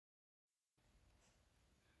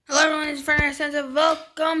Hello everyone, it's Fernando Sense.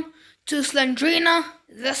 Welcome to Slenderina,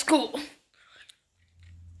 the school.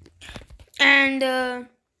 And,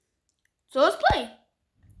 so let's play.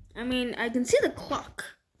 I can see the clock.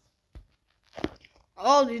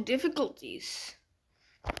 All the difficulties.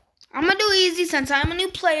 I'm gonna do easy since I'm a new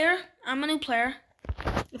player.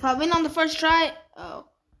 If I win on the first try,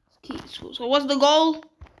 key school. So what's the goal?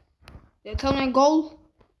 They tell me a goal.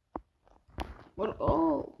 What?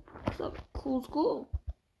 Oh, it's a cool school.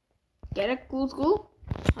 Get a cool school?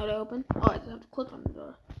 How do I open? Oh, I just have to click on the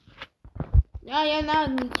door. Yeah, now I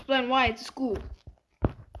can explain why it's a school.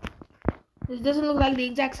 This doesn't look like the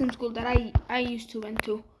exact same school that I used to went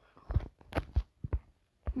to.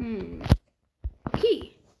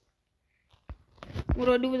 Key. What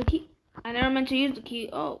do I do with the key? I never meant to use the key.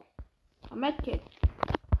 Oh, a medkit.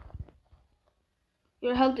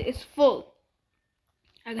 Your health is full.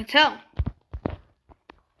 I can tell.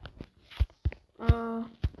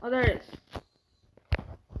 Oh, there it is.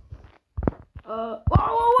 Whoa.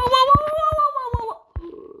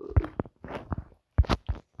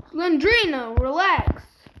 Slenderina, relax.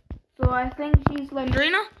 So I think she's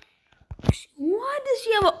Slenderina. Why does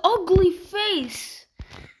she have an ugly face?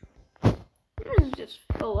 This is just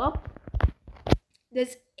fill up.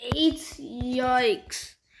 There's 8.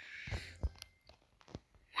 Yikes.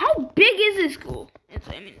 How big is this school? It's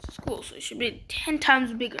a school, so it should be 10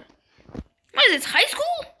 times bigger. What is this, high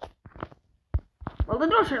school? Well, the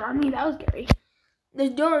door shut on me. That was scary. The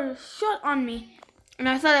door shut on me, and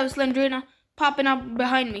I thought that was Slenderina popping up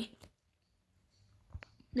behind me.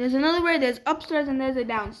 There's another way. There's upstairs and there's a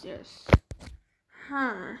downstairs.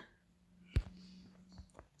 Oh,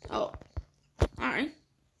 all right.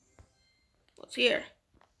 What's here?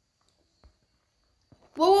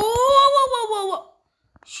 Whoa!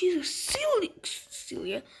 She's a serial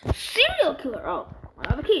killer. Oh,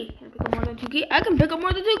 another key. Can I pick up more than 2 keys? I can pick up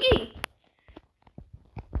more than 2 keys.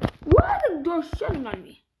 Why is the door shutting on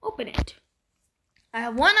me? Open it. I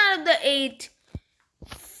have 1 out of the 8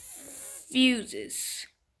 fuses.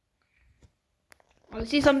 I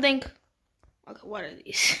see something. Okay, what are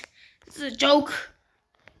these? This is a joke.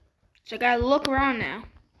 So I gotta look around now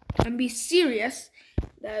and be serious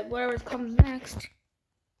that whatever comes next.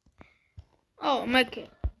 Oh, medkit.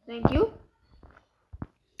 Thank you.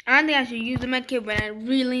 I don't think I should use the medkit when I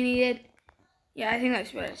really need it. Yeah, I think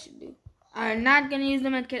that's what I should do. I'm not gonna use the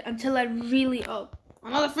medkit until I really. Oh,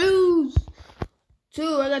 another fuse.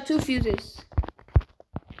 2. I got 2 fuses.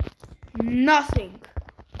 Nothing.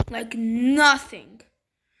 Like nothing.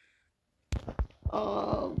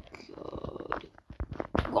 Oh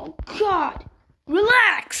God.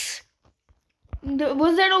 Relax.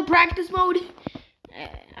 Was there no practice mode?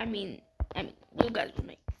 I mean, you guys would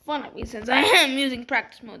make fun of me since I am using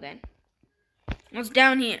practice mode then. What's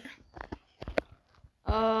down here?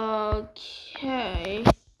 Okay.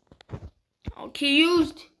 Okay,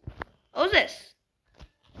 used. What's this?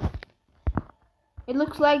 It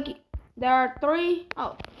looks like there are 3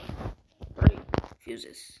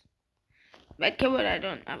 fuses. Medkit, but I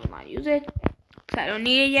will not use it. Cause I don't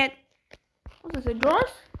need it yet. What's this, a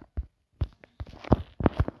drawers?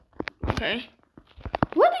 Okay.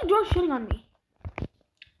 Why are the doors shutting on me?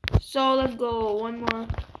 So let's go 1 more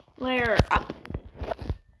layer up.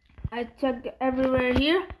 I checked everywhere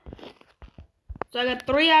here. So I got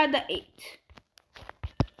 3 out of the 8.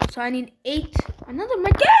 So I need 8. Another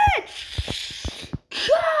medkit!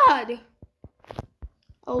 God!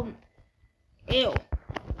 Oh, ew.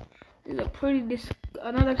 This is a pretty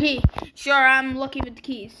another key. Sure, I'm lucky with the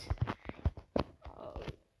keys.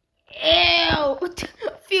 Ew!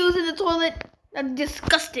 Fuse in the toilet. That's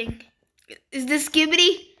disgusting. Is this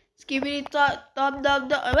Skibidi? Skibidi it's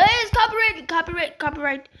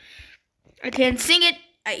copyright. I can't sing it.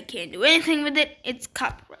 I can't do anything with it. It's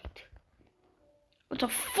copyright. It's a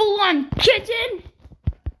full-on kitchen.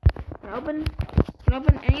 Can I open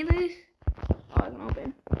any of these? Oh, I can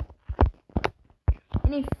open.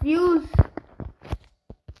 Any fuse?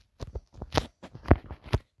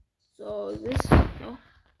 So this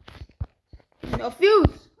no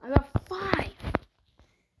fuse. I got 5.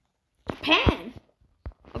 Pan.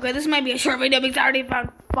 Okay, this might be a short video because I already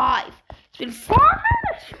found 5. It's been 4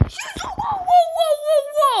 minutes.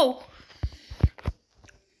 Whoa!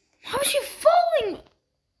 How is she falling?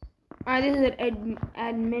 Alright, this is an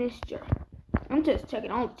administrator. I'm just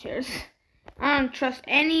checking all the chairs. I don't trust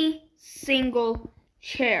any single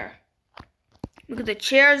chair. Because the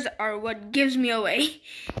chairs are what gives me away.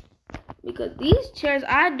 Because these chairs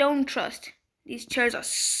I don't trust. These chairs are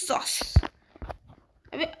sus.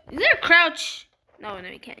 Is there a crouch? No,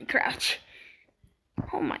 you can't crouch.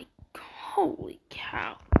 Oh my, holy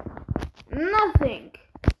cow. Nothing.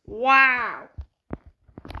 Wow.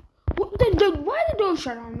 Why the door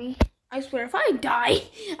shut on me? I swear if I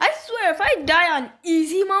die on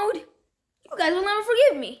easy mode, you guys will never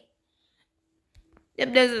forgive me.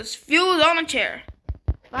 Yep, there's this fuse on a chair.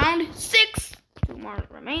 Found 6. 2 more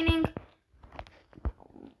remaining.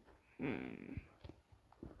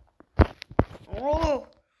 Oh,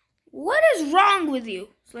 what is wrong with you,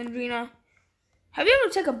 Slenderina? Have you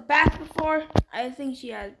ever taken a bath before? I think she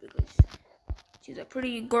has because she's a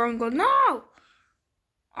pretty girl and go, no!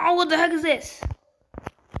 Oh, what the heck is this?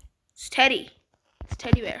 It's Teddy. It's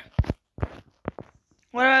Teddy Bear.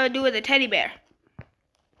 What do I do with a teddy bear?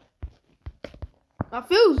 A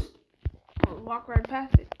fuse. I'll walk right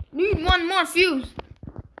past it. Need 1 more fuse.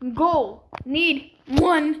 Goal. Need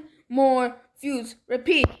 1 more fuse.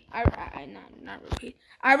 Repeat. Not repeat.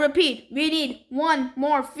 I repeat. We need 1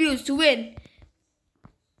 more fuse to win.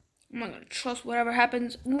 I'm not gonna trust whatever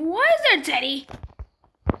happens. Why is there Teddy?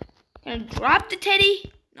 Can I drop the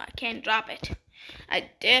Teddy? No, I can't drop it.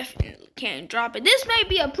 I definitely can't drop it. This might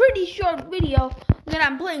be a pretty short video that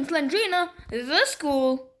I'm playing Slenderina. This is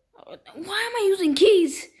school. Why am I using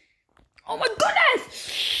keys? Oh my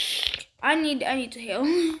goodness! I need to heal.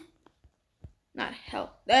 Not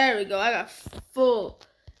health. There we go. I got full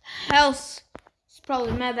health. It's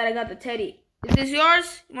probably mad that I got the Teddy. Is this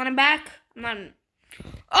yours? You want it back? I'm not.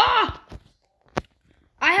 Ah!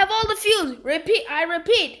 I have all the fuse. Repeat. I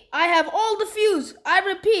repeat. I have all the fuse. I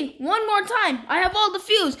repeat. 1 more time. I have all the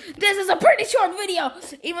fuse. This is a pretty short video,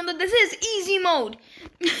 even though this is easy mode.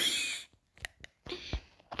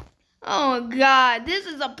 Oh God, this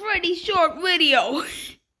is a pretty short video.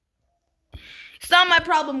 It's not my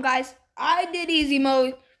problem, guys. I did easy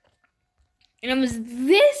mode, and it was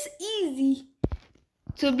this easy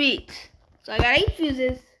to beat. So I got 8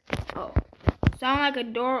 fuses. Oh, sound like a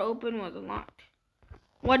door open was unlocked.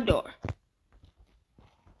 What door?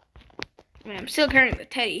 I mean, I'm still carrying the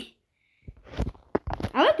Teddy.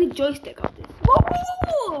 I like the joystick of this. Whoa,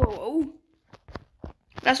 whoa, whoa, whoa.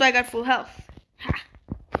 That's why I got full health. Ha.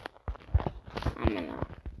 I'm gonna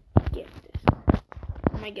get this.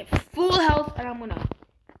 I'm gonna get full health and I'm gonna...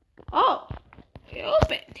 Oh, it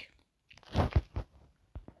opened.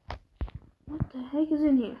 What the heck is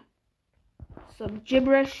in here? Some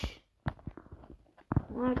gibberish.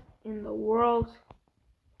 What in the world?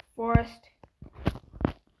 Forest.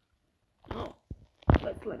 Oh,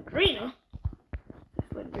 that's Slenderina.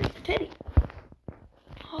 Slenderina Teddy.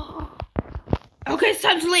 Oh. Okay, it's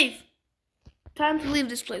time to leave. Time to leave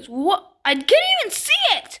this place. What? I can't even see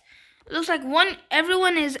it. It looks like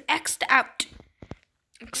everyone is X'd out.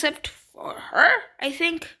 Except for her, I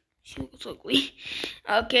think. She looks ugly.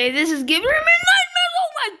 Okay, this is giving me nightmares.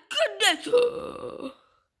 Oh my goodness.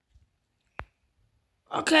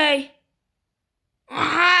 Okay.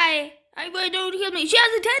 Hi. Don't kill me. She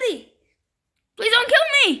has a Teddy. Please don't kill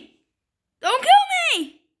me. Don't kill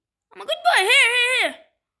me. I'm a good boy. Here.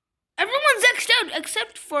 Everyone's X'd out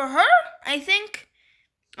except for her, I think.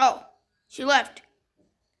 Oh, she left.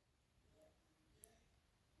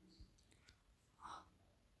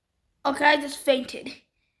 Okay, I just fainted.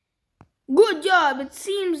 Good job. It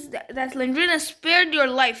seems that Slenderina spared your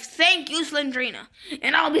life. Thank you, Slenderina.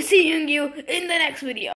 And I'll be seeing you in the next video.